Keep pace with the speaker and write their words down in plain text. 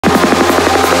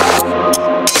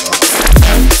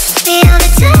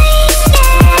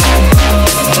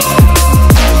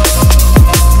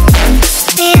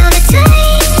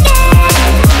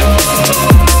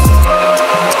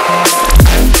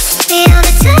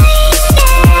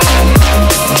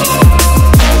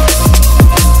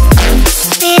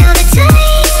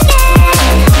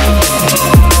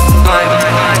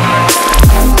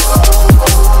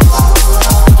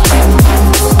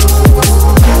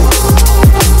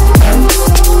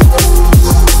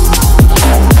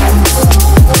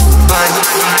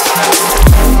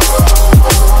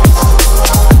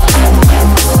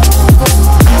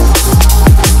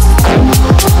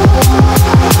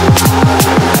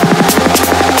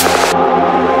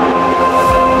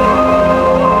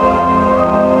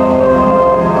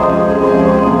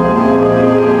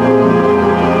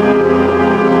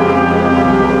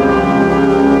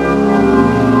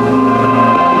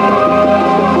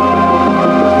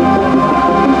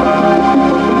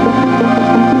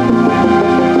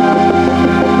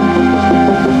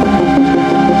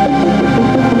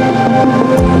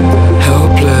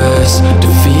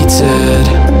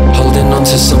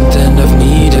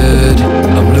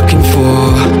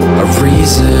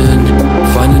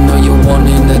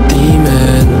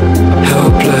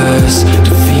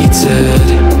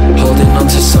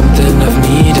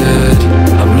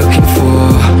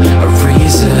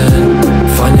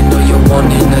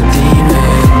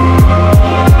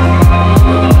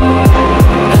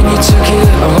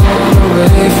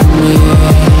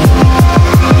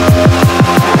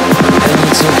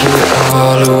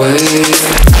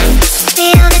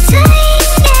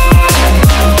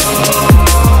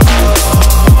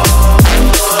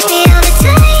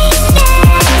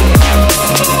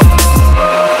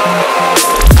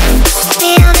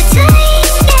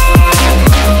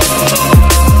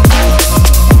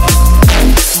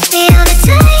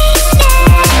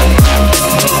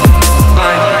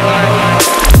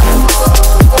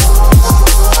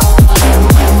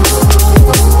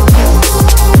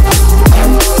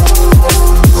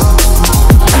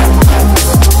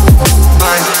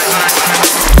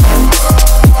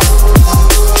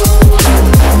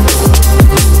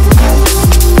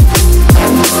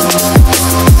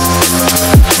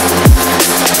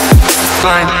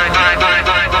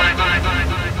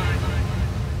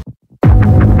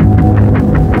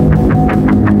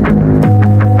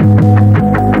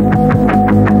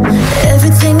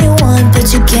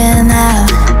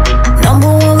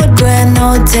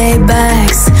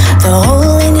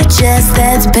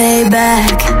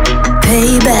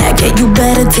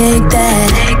better take that.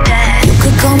 You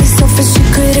could call me selfish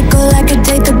and critical, I could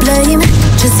take the blame.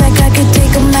 Just like I could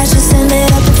take a match and send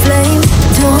it up in flames.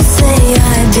 Don't say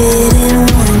I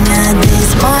didn't warn that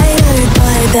this might hurt,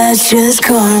 but that's just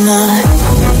karma.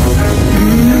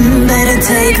 Better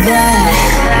take that.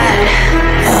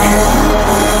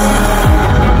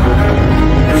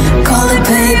 Call it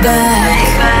payback.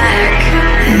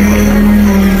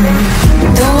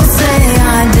 Don't say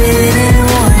I didn't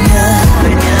warn ya.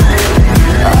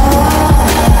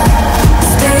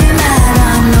 Stay mad,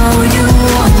 I know you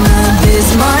wanna. This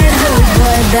might hurt,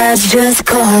 but that's just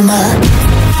karma.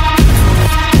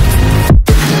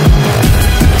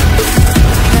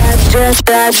 That's just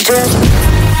karma.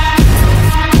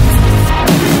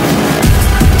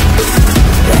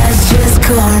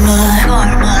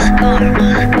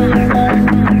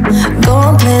 Go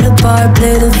and play the part,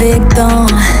 play the victim.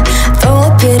 Throw a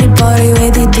pity party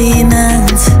with your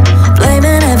demons.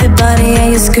 Blaming everybody and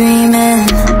you're screaming,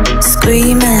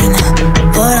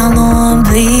 but I'm the one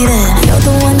bleeding. You're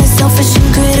the one that's selfish and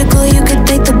critical, you could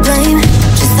take the blame.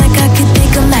 Just like I could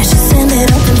take a match and send it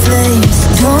up in flames.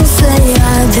 Don't say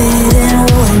I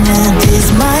didn't warn you, this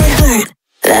might hurt.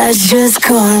 That's just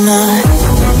karma.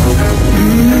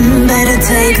 Better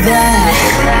take that.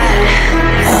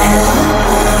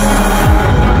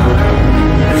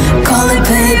 Call it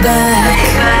payback.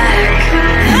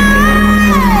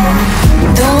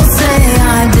 Don't say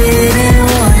I didn't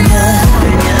warn ya.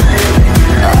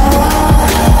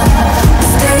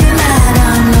 Stay mad,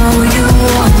 I know you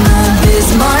wanna. This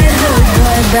might hurt,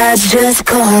 but that's just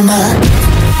karma.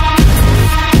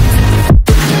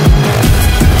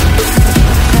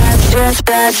 That's just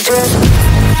karma.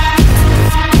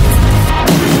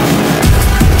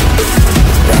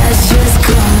 That's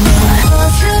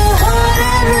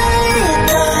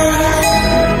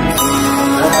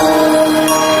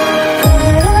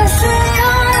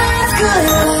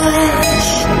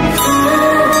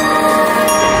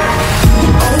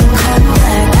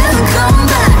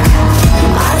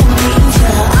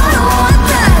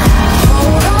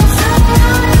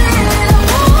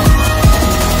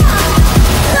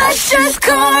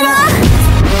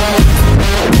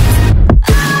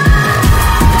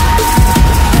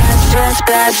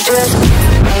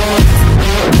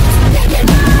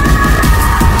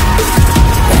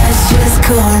just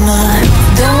karma.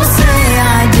 Don't say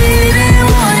I didn't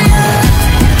warn ya.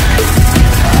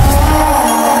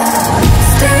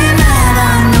 Stay mad,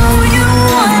 I know you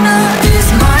wanna. This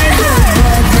might hurt,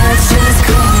 but that's just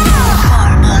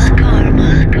karma.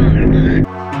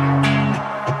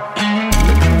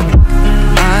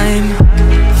 I'm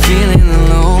feeling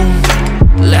alone,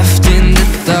 left in the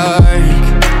dark,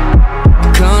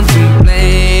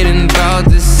 contemplating about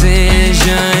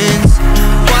decisions.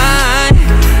 Why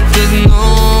does no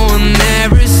one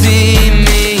ever see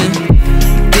me?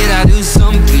 Did I do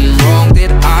something wrong?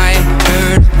 Did I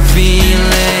hurt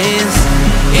feelings?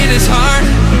 It is hard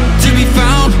to be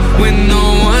found when no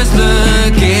one's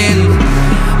looking.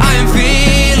 I am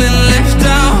feeling left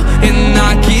out and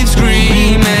I keep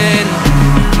screaming.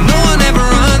 No one ever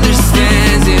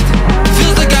understands it.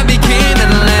 Feels like I became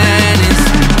Atlantis.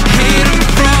 Hidden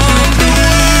from the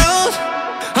world,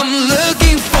 I'm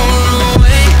looking for a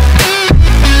way.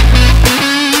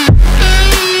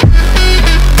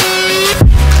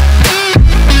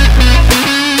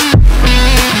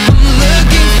 I'm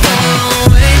looking for a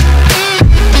way.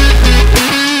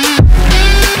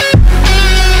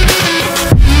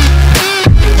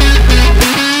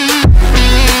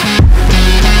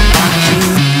 I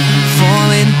keep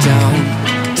falling down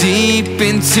deep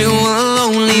into a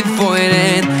lonely void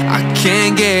and I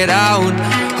can't get out.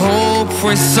 Hope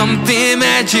for something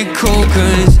magical,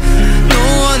 'cause no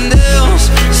one else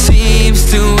seems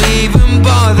to even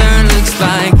bother. Looks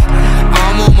like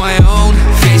I'm on my own,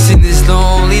 facing this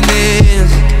loneliness.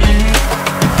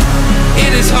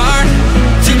 It is hard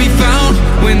to be found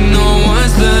when no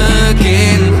one's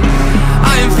looking.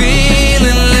 I am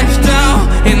feeling left out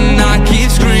and I keep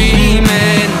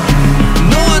screaming.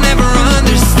 No one ever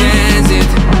understands it.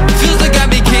 Feels like I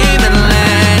became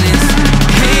Atlantis.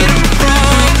 Hidden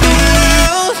from the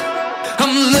world,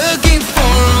 I'm looking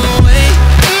for a way.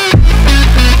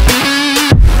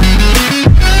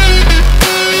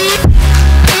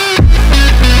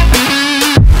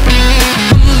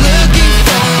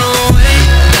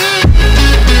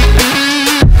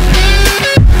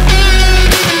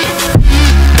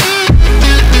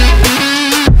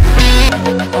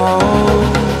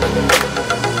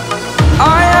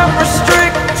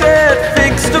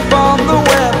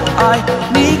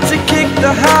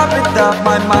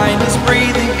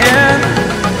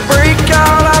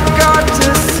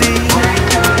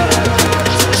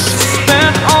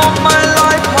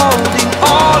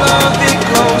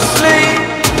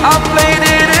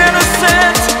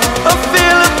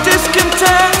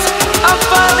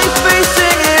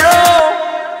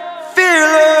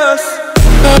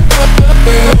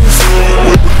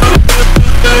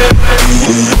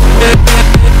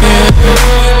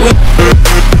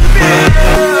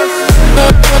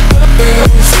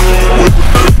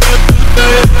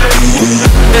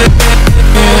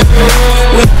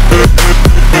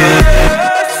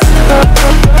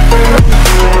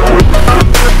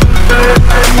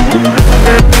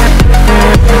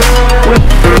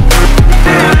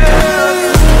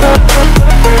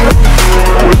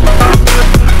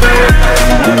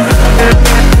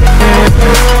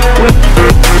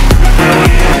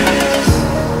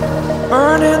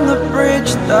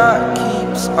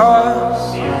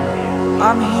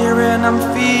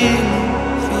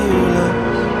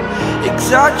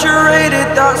 exaggerated,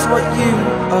 that's what you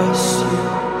assume.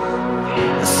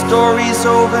 The story's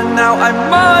over now, I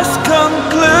must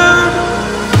conclude.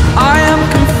 I am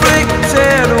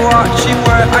conflicted, watching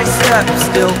where I step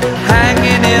still,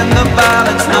 hanging in the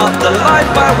balance. Not the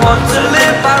life I want to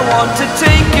live, I want to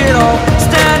take it all.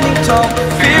 Standing tall,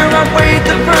 fear I weighed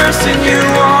the person you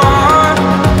are.